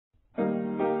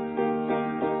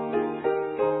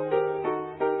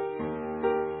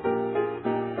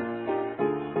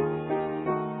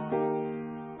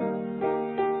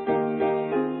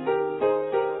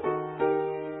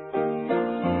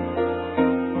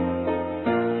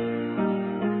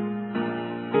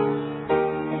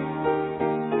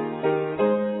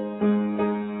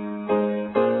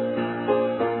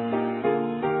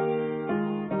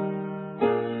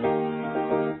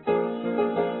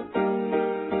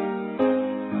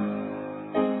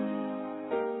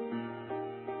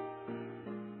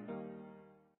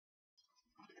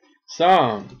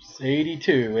Psalms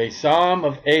 82, a psalm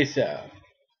of Asaph.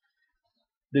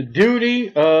 The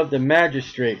duty of the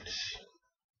magistrates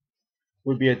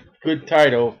would be a good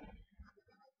title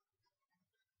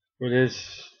for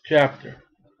this chapter.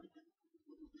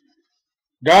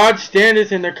 God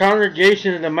standeth in the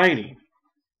congregation of the mighty,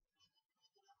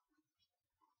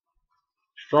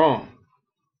 strong,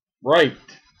 right.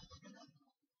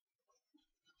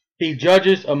 He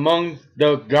judges among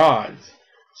the gods,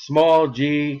 small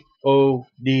g-o-d-s.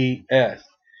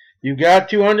 You got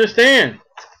to understand,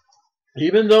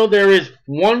 even though there is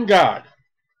one God,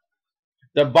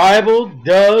 the Bible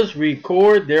does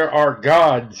record there are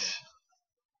gods.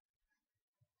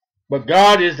 But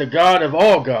God is the God of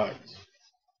all gods.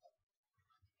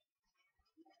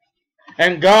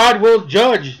 And God will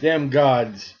judge them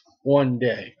gods one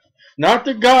day. Not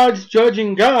the gods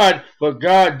judging God, but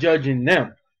God judging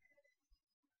them.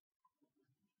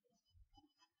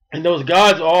 And those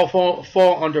gods all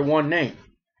fall under one name,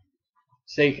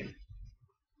 Satan.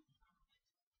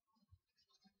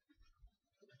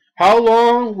 How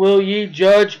long will ye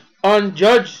judge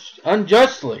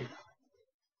unjustly?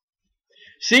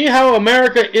 See how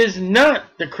America is not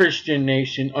the Christian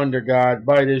nation under God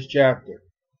by this chapter.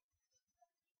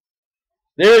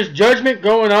 There is judgment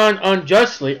going on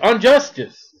unjustly,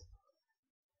 injustice.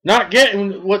 Not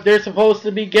getting what they're supposed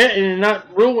to be getting and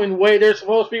not ruling the way they're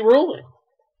supposed to be ruling.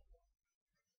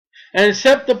 And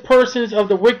accept the persons of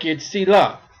the wicked,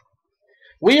 Selah.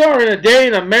 We are in a day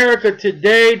in America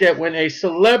today that when a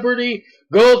celebrity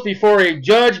goes before a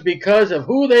judge because of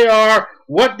who they are,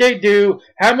 what they do,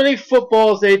 how many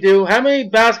footballs they do, how many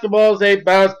basketballs they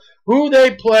bounce, who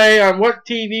they play on what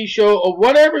TV show, or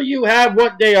whatever you have,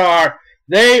 what they are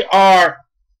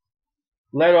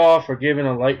let off or given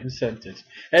a lightened sentence.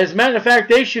 As a matter of fact,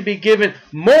 they should be given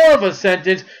more of a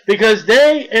sentence because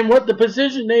they, and what the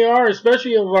position they are,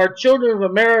 especially of our children of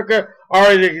America,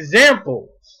 are examples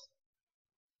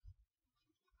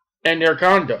in their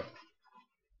conduct.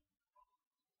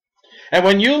 And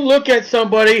when you look at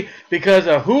somebody because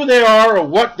of who they are or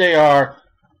what they are,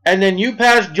 and then you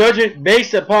pass judgment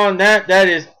based upon that, that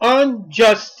is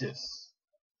injustice,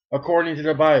 according to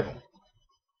the Bible.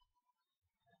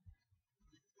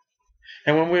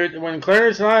 And when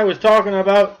Clarence and I was talking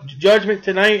about judgment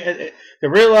tonight, to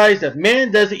realize that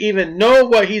man doesn't even know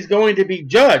what he's going to be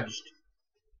judged.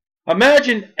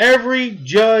 Imagine every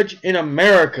judge in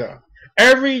America,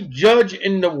 every judge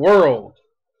in the world,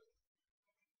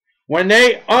 when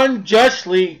they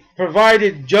unjustly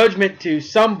provided judgment to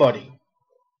somebody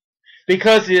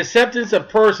because the acceptance of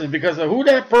persons, because of who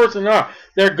that person are,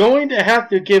 they're going to have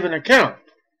to give an account.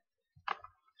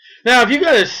 Now, if you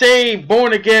got a saved,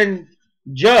 born-again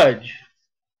judge,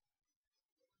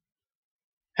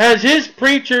 has his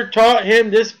preacher taught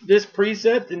him this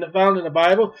precept found in the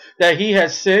Bible, that he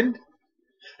has sinned?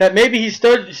 That maybe he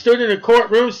stood in the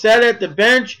courtroom, sat at the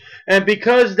bench, and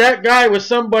because that guy was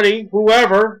somebody,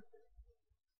 whoever,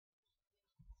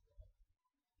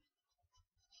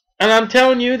 and I'm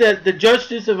telling you that the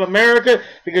justice of America,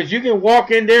 because you can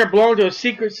walk in there, belong to a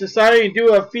secret society, and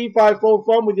do a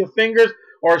fee-fi-fo-fum with your fingers,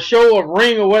 or show a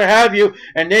ring or what have you,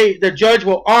 and the judge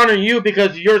will honor you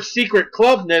because your secret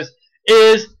clubness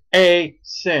is a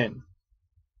sin.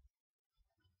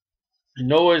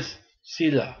 Noah's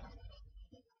Selah.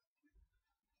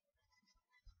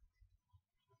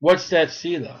 What's that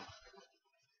Selah?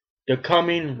 The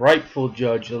coming rightful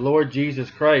judge, the Lord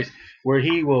Jesus Christ, where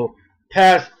he will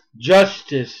pass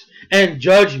justice and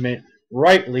judgment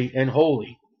rightly and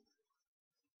holy.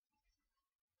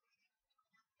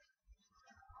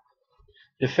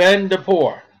 Defend the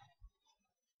poor.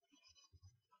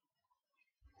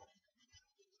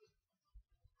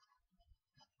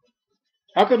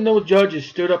 How come no judges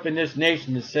stood up in this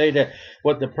nation to say that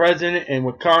what the president and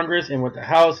what Congress and what the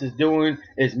House is doing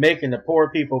is making the poor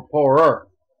people poorer?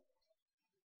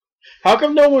 How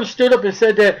come no one stood up and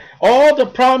said that all the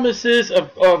promises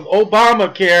of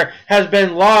Obamacare has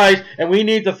been lies and we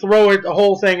need to throw the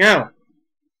whole thing out?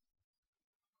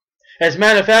 As a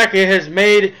matter of fact, it has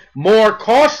made it more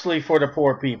costly for the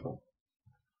poor people.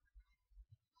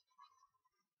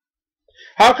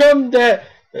 How come that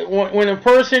when a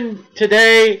person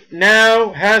today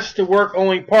now has to work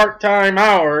only part-time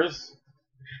hours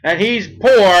and he's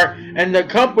poor and the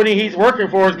company he's working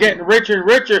for is getting richer and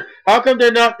richer, how come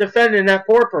they're not defending that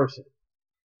poor person?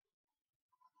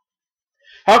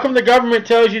 How come the government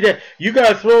tells you that you got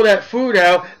to throw that food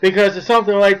out because of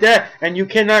something like that, and you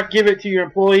cannot give it to your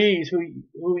employees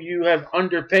who you have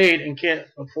underpaid and can't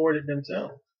afford it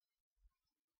themselves?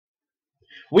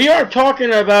 We are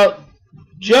talking about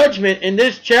judgment in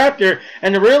this chapter,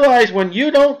 and to realize when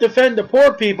you don't defend the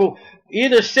poor people,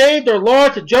 either saved or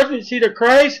lost, the judgment seat of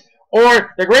Christ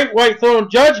or the great white throne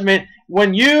judgment,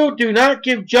 when you do not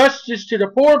give justice to the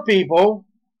poor people,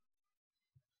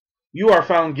 you are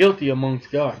found guilty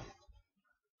amongst God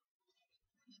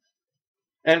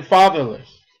and fatherless.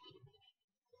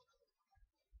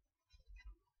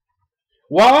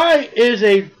 Why is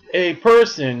a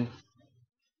person,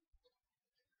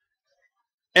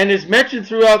 and is mentioned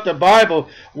throughout the Bible,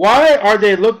 why are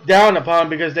they looked down upon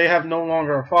because they have no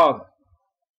longer a father?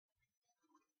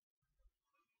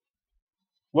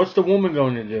 What's the woman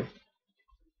going to do?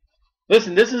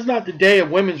 Listen, this is not the day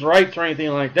of women's rights or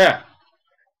anything like that.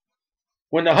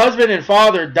 When the husband and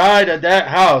father died at that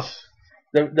house,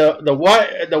 the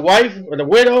wife or the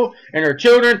widow and her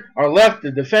children are left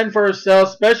to defend for herself,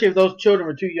 especially if those children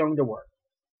were too young to work.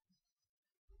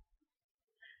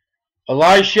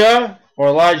 Elijah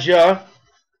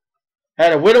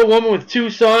had a widow woman with 2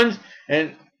 sons,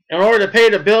 and in order to pay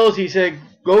the bills, he said,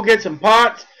 go get some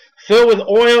pots, fill with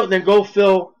oil, then go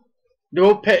sell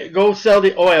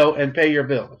the oil and pay your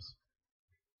bills.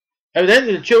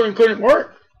 Evidently, the children couldn't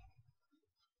work.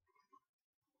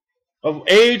 Of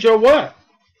age or what?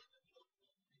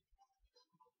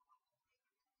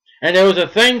 And there was a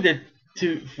thing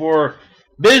for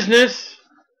business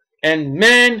and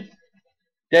men,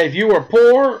 that if you were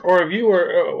poor or if you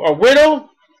were a widow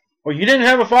or you didn't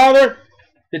have a father,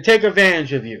 to take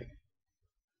advantage of you.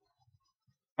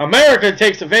 America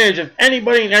takes advantage of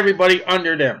anybody and everybody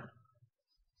under them.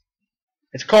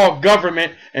 It's called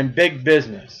government and big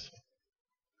business.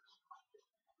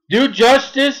 Do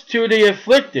justice to the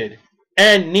afflicted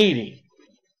and needy.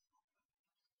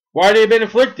 Why they been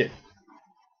afflicted?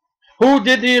 Who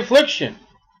did the affliction?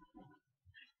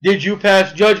 Did you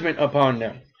pass judgment upon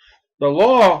them? The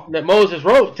law that Moses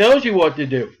wrote tells you what to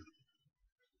do.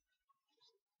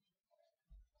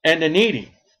 And the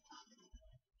needy.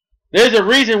 There's a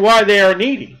reason why they are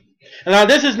needy. And now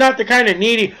this is not the kind of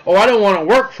needy, oh, I don't want to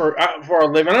work for a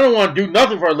living. I don't want to do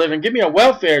nothing for a living. Give me a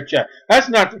welfare check. That's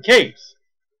not the case.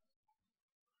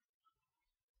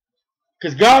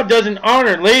 Because God doesn't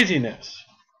honor laziness.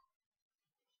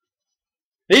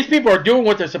 These people are doing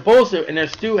what they're supposed to, and they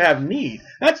still have need.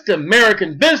 That's the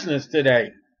American business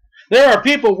today. There are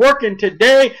people working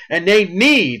today, and they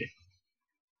need.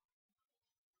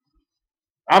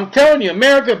 I'm telling you,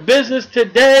 America business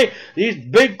today, these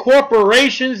big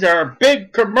corporations that are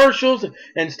big commercials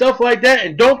and stuff like that,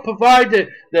 and don't provide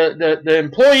the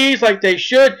employees like they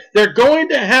should, they're going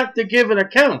to have to give an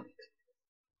account.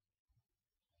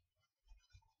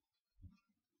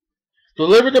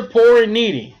 Deliver the poor and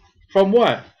needy. From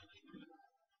what?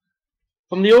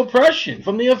 From the oppression,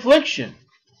 from the affliction.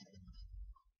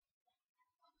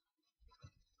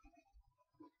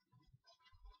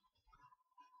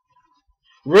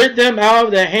 Rid them out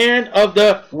of the hand of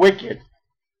the wicked.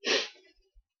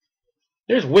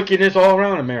 There's wickedness all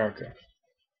around America.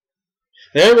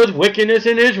 There was wickedness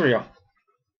in Israel.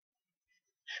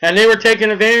 And they were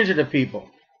taking advantage of the people.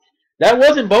 That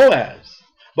wasn't Boaz.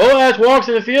 Boaz walks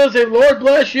in the field and says, Lord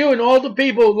bless you, and all the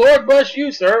people, Lord bless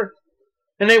you, sir.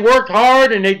 And they worked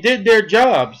hard and they did their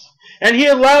jobs. And he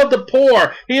allowed the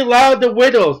poor, he allowed the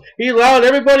widows, he allowed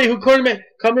everybody who couldn't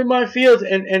come in my fields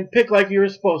and pick like you were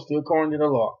supposed to according to the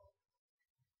law.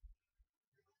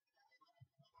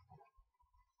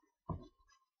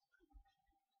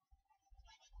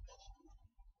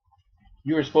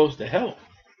 You were supposed to help.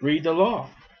 Read the law.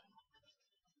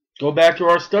 Go back to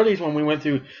our studies when we went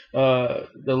through the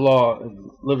law,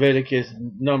 Leviticus,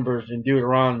 Numbers, and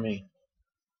Deuteronomy.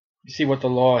 You see what the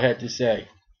law had to say.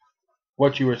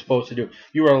 What you were supposed to do.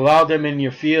 You were allowed them in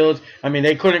your fields. I mean,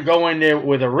 they couldn't go in there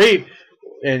with a reap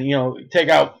and, you know, take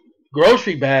out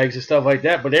grocery bags and stuff like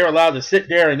that, but they were allowed to sit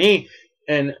there and eat.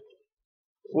 And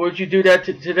would you do that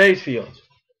to today's fields?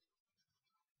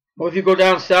 Well, if you go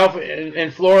down south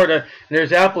in Florida, and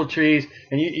there's apple trees,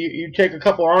 and you take a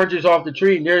couple oranges off the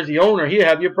tree, and there's the owner, he'll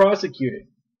have you prosecuted.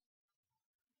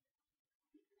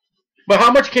 But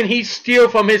how much can he steal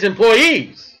from his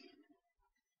employees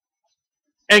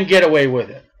and get away with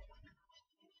it?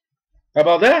 How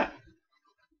about that?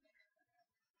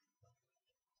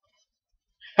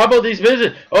 How about these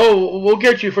visits? Oh, we'll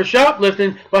get you for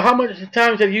shoplifting, but how many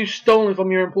times have you stolen from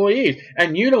your employees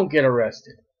and you don't get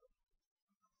arrested?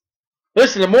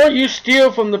 Listen, the more you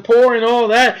steal from the poor and all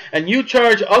that, and you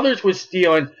charge others with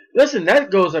stealing, listen,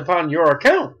 that goes upon your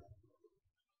account.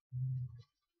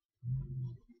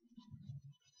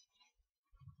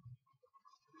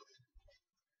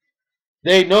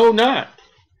 They know not,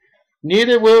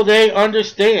 neither will they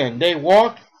understand. They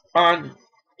walk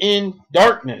in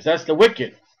darkness. That's the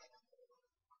wicked.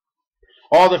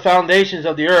 all the foundations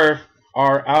of the earth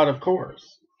are out of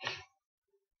course.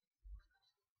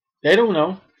 They don't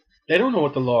know. They don't know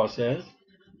what the law says.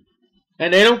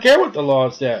 And they don't care what the law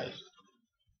says.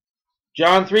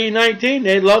 John 3:19,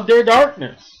 they love their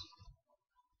darkness.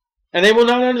 And they will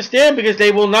not understand because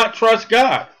they will not trust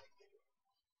God.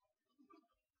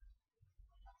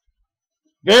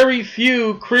 Very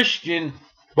few Christian,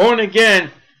 born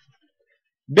again,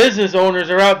 business owners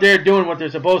are out there doing what they're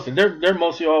supposed to. They're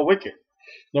mostly all wicked.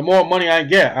 The more money I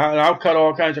get, I'll cut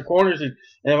all kinds of corners. And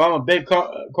if I'm a big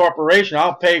corporation,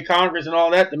 I'll pay Congress and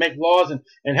all that to make laws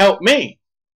and help me.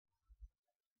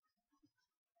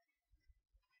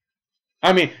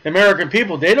 I mean, American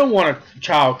people, they don't want a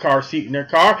child car seat in their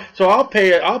car, so I'll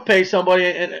pay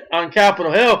somebody on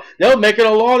Capitol Hill. They'll make it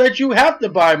a law that you have to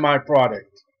buy my product.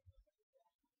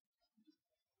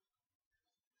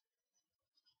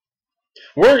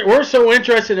 We're so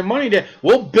interested in money that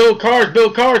we'll build cars.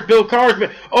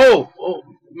 Oh,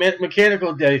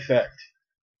 mechanical defect.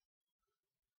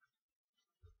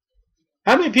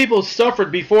 How many people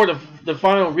suffered before the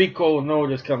final recall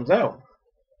notice comes out?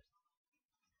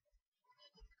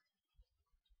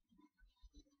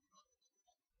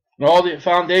 And all the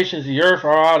foundations of the earth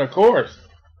are out of course.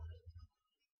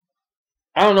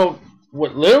 I don't know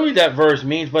what literally that verse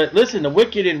means, but listen, the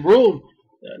wicked and ruled,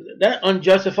 that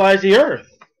unjustifies the earth.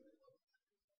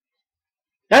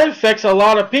 That affects a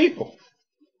lot of people.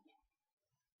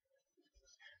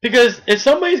 Because if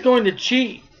somebody's going to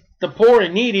cheat the poor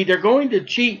and needy, they're going to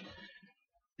cheat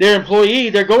their employee,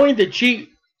 they're going to cheat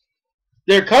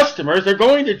their customers, they're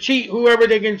going to cheat whoever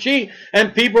they can cheat,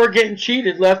 and people are getting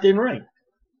cheated left and right.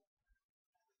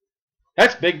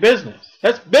 That's big business.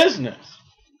 That's business.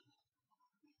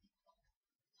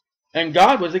 And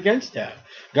God was against that.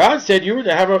 God said you were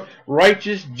to have a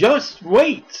righteous, just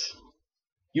weights.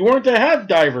 You weren't to have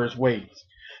diverse weights.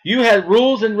 You had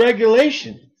rules and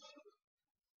regulations.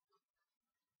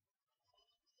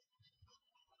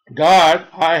 God,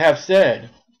 I have said,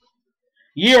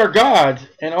 ye are gods,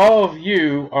 and all of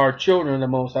you are children of the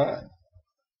Most High.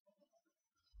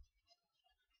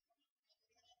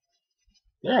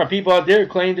 There are people out there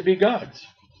who claim to be gods.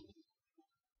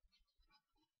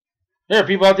 There are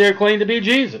people out there who claim to be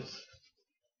Jesus.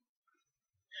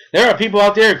 There are people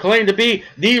out there who claim to be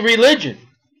the religion.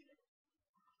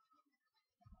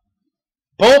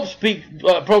 Popes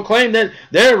proclaim that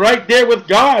they're right there with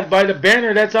God by the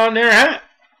banner that's on their hat.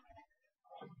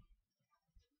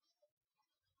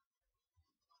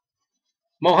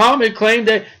 Muhammad claimed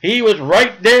that he was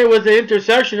right there with the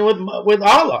intercession with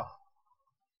Allah.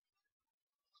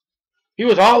 He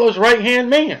was Allah's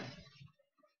right-hand man.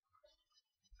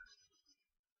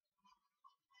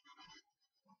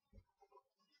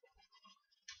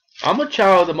 I'm a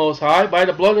child of the Most High by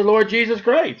the blood of the Lord Jesus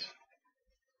Christ.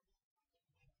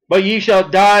 But ye shall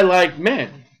die like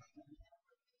men,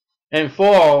 and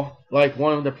fall like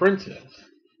one of the princes.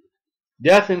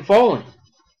 Death and falling.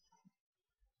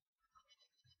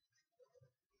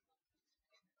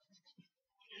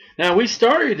 Now we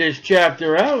started this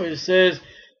chapter out. It says,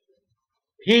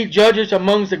 he judges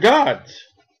amongst the gods.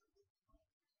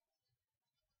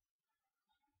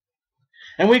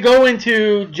 And we go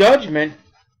into judgment.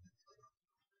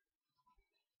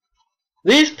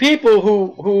 These people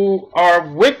who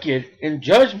are wicked in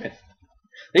judgment,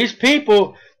 these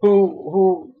people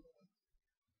who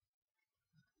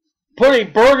put a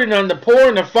burden on the poor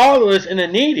and the fatherless and the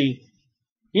needy,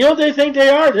 you know what they think they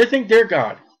are? They think they're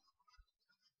God.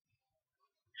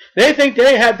 They think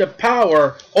they have the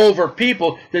power over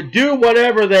people to do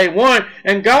whatever they want.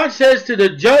 And God says to the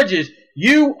judges,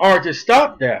 you are to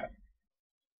stop that.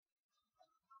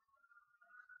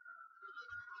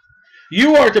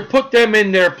 You are to put them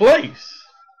in their place.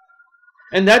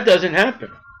 And that doesn't happen.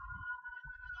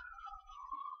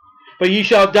 But ye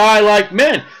shall die like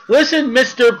men. Listen,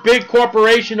 Mr. Big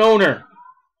Corporation owner.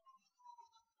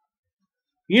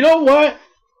 You know what?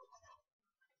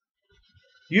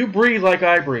 You breathe like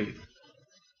I breathe.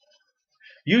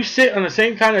 You sit on the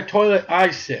same kind of toilet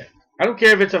I sit. I don't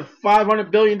care if it's a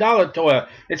 $500 billion toilet.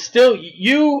 It's still,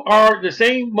 you are the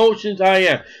same motions I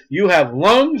am. You have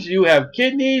lungs, you have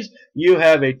kidneys, you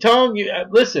have a tongue.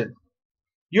 Listen,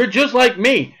 you're just like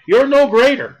me. You're no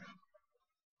greater.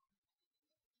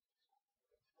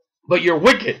 But you're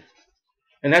wicked.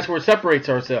 And that's where it separates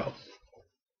ourselves.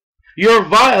 You're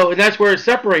vile, and that's where it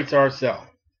separates ourselves.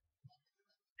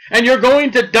 And you're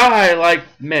going to die like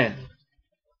men.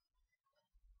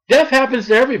 Death happens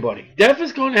to everybody. Death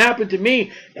is going to happen to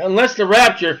me unless the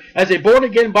rapture, as a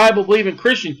born-again, Bible-believing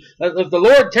Christian, if the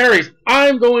Lord tarries,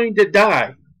 I'm going to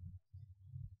die.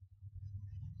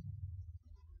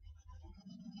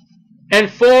 and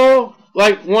fall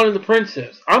like one of the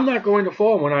princes. I'm not going to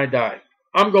fall when I die.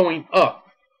 I'm going up.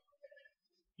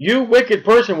 You wicked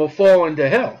person will fall into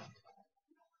hell.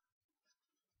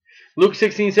 Luke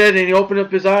 16 said, and he opened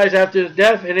up his eyes after his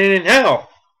death, and then in hell.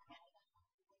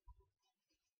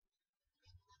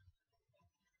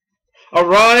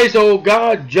 Arise, O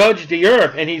God, judge the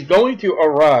earth. And he's going to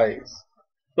arise.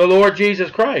 The Lord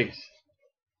Jesus Christ.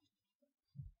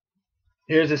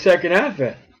 Here's the second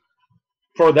advent.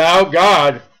 For thou,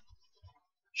 God,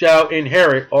 shalt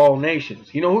inherit all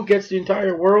nations. You know who gets the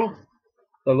entire world?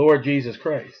 The Lord Jesus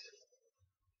Christ.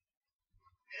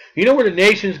 You know where the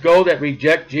nations go that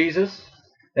reject Jesus?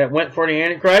 That went for the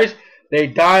Antichrist? They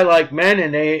die like men,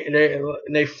 and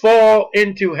they fall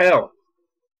into hell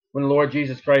when the Lord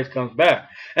Jesus Christ comes back.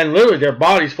 And literally their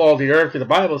bodies fall to the earth, because the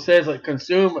Bible says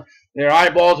that their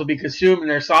eyeballs will be consumed in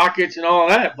their sockets and all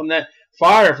that from that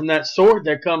fire, from that sword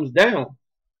that comes down.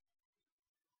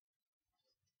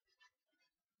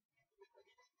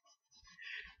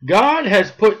 God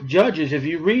has put judges, if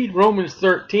you read Romans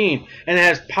 13, and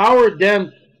has powered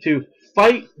them to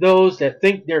fight those that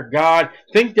think they're God,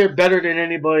 think they're better than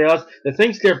anybody else, that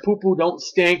thinks their poo-poo don't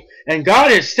stink. And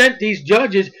God has sent these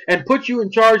judges and put you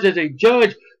in charge as a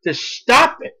judge to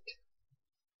stop it.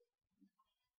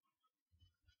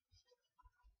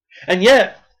 And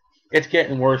yet, it's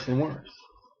getting worse and worse.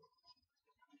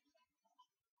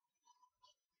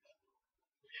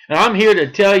 And I'm here to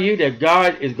tell you that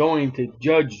God is going to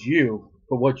judge you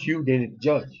for what you didn't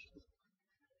judge.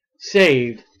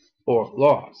 Saved or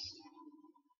lost.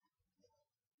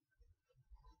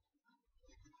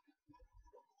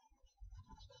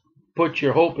 Put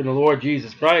your hope in the Lord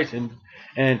Jesus Christ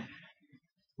and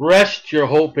rest your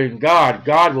hope in God.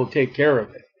 God will take care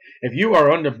of it. If you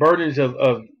are under burdens of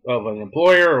an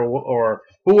employer or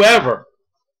whoever,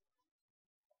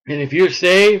 and if you're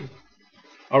saved,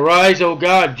 arise, O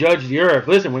God, judge the earth.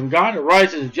 Listen, when God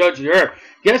arises and judges the earth,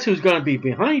 guess who's going to be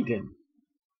behind him?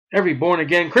 Every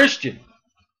born-again Christian.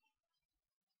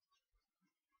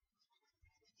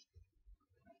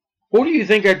 Who do you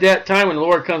think at that time when the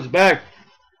Lord comes back,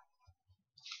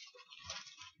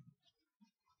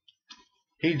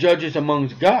 he judges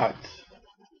amongst gods?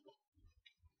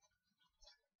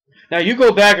 Now you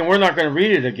go back, and we're not going to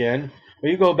read it again, but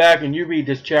you go back and you read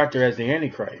this chapter as the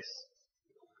Antichrist.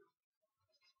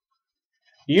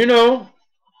 You know,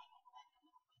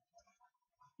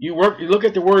 you look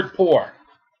at the word poor.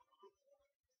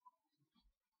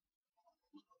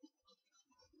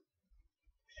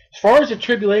 As far as the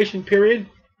tribulation period,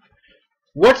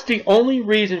 what's the only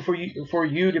reason for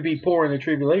you to be poor in the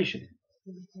tribulation?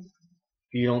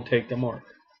 You don't take the mark.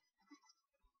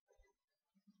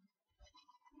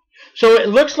 So it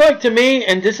looks like to me,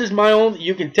 and this is my own,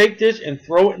 you can take this and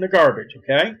throw it in the garbage,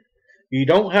 okay? You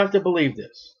don't have to believe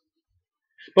this.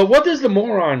 But what does the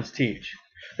morons teach?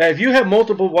 That if you have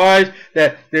multiple wives,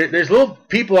 that there's little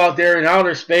people out there in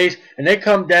outer space, and they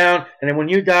come down, and then when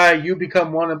you die, you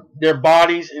become one of their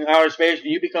bodies in outer space,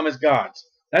 and you become as gods.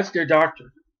 That's their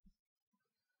doctrine.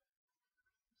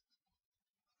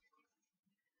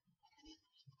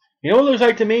 You know what it looks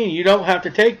like to me? You don't have to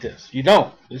take this. You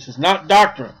don't. This is not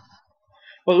doctrine.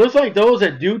 But it looks like those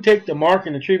that do take the mark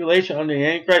in the tribulation under the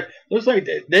Antichrist, looks like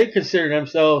they consider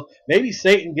themselves, maybe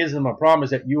Satan gives them a promise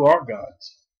that you are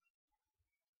gods.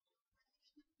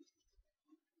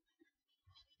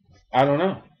 I don't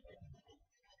know.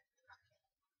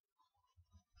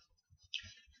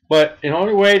 But in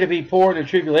only way to be poor in the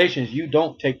tribulation is you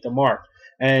don't take the mark.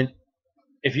 And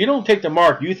if you don't take the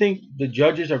mark, you think the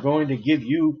judges are going to give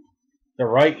you the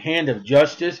right hand of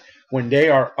justice when they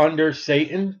are under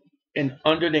Satan and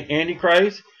under the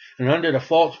Antichrist and under the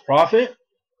false prophet?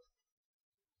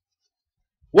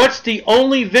 What's the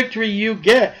only victory you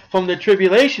get from the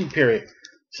tribulation period?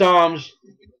 Psalms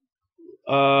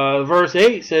verse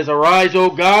 8 says, arise, O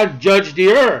God, judge the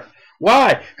earth.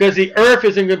 Why? Because the earth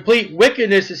is in complete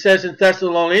wickedness, it says in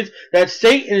Thessalonians, that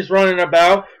Satan is running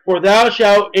about. For thou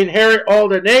shalt inherit all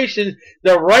the nations.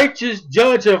 The righteous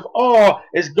judge of all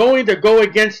is going to go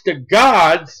against the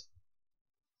gods,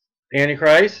 the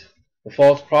Antichrist, the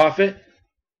false prophet,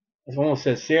 it almost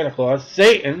says Santa Claus,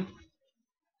 Satan,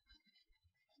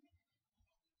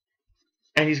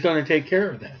 and he's going to take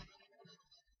care of that.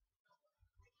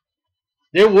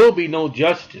 There will be no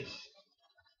justice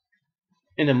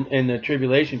in the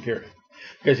tribulation period.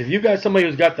 Because if you've got somebody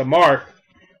who's got the mark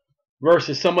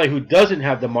versus somebody who doesn't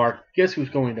have the mark, guess who's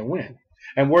going to win?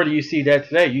 And where do you see that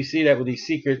today? You see that with these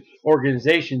secret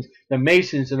organizations, the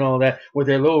Masons and all that, with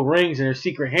their little rings and their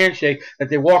secret handshake, that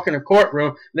they walk in a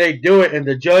courtroom, they do it, and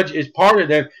the judge is part of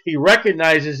them. He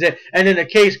recognizes it, and then the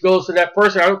case goes to that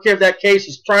person. I don't care if that case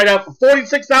is tried out for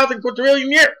 46,000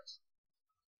 quadrillion years.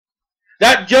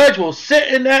 That judge will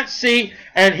sit in that seat,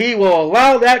 and he will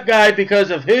allow that guy,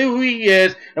 because of who he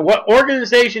is and what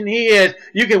organization he is.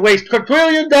 You can waste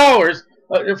quadrillion dollars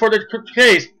for the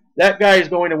case. That guy is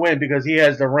going to win because he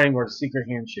has the ring or the secret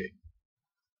handshake.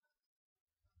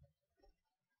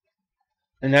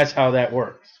 And that's how that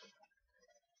works.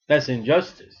 That's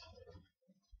injustice.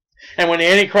 And when the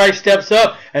Antichrist steps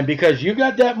up, and because you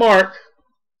got that mark,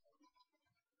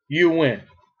 you win.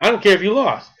 I don't care if you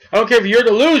lost. I don't care if you're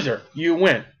the loser. You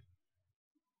win.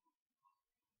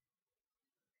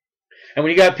 And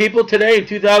when you got people today in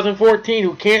 2014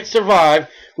 who can't survive,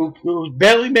 who's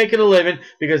barely making a living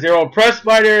because they're oppressed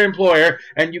by their employer,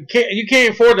 and you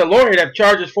can't afford a lawyer that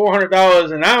charges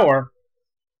 $400 an hour,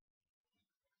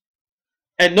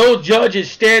 and no judge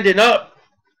is standing up,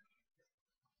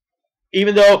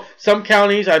 even though some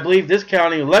counties, I believe this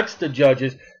county elects the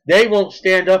judges, they won't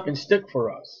stand up and stick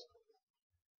for us.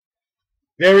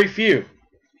 Very few.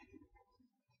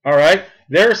 All right?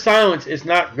 Their silence is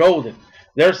not golden.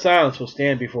 Their silence will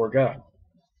stand before God.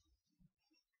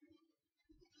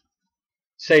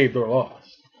 Saved or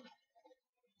lost.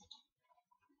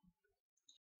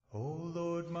 O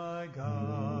Lord my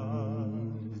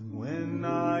God, when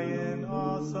I in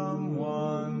awesome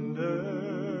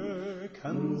wonder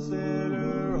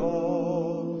consider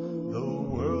all the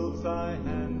worlds thy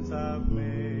hands have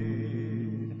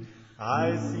made,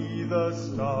 I see the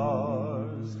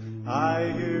stars,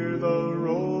 I hear the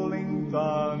rolling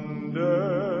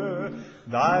thunder,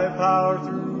 thy power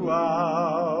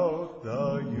throughout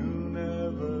the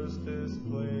universe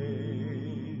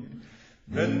displayed.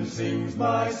 Then sings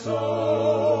my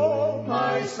soul,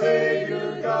 my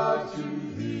Savior God, to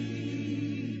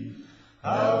thee.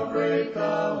 How great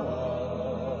thou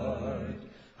art,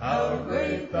 how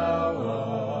great thou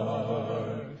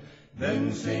art.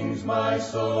 Then sings my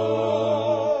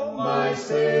soul, my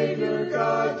Savior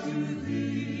God, to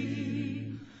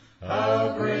thee.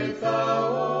 How great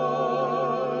thou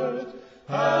art,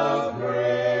 how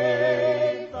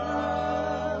great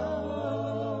thou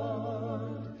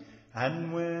art.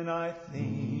 And when I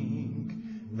think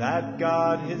that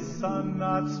God his Son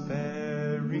not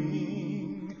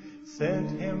sparing sent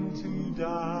him to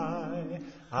die,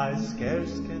 I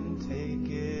scarce can take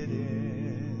it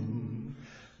in,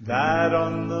 that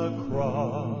on the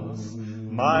cross,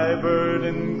 my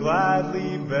burden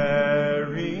gladly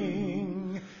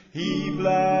bearing, he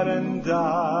bled and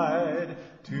died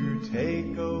to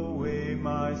take away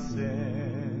my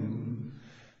sin.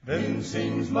 Then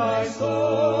sings my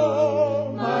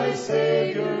soul, my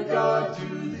Savior God, to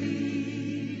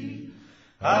thee.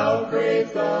 How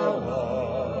great thou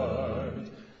art,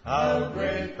 how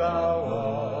great thou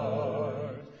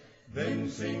art. Then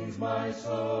sings my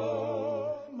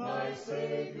soul, my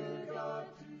Savior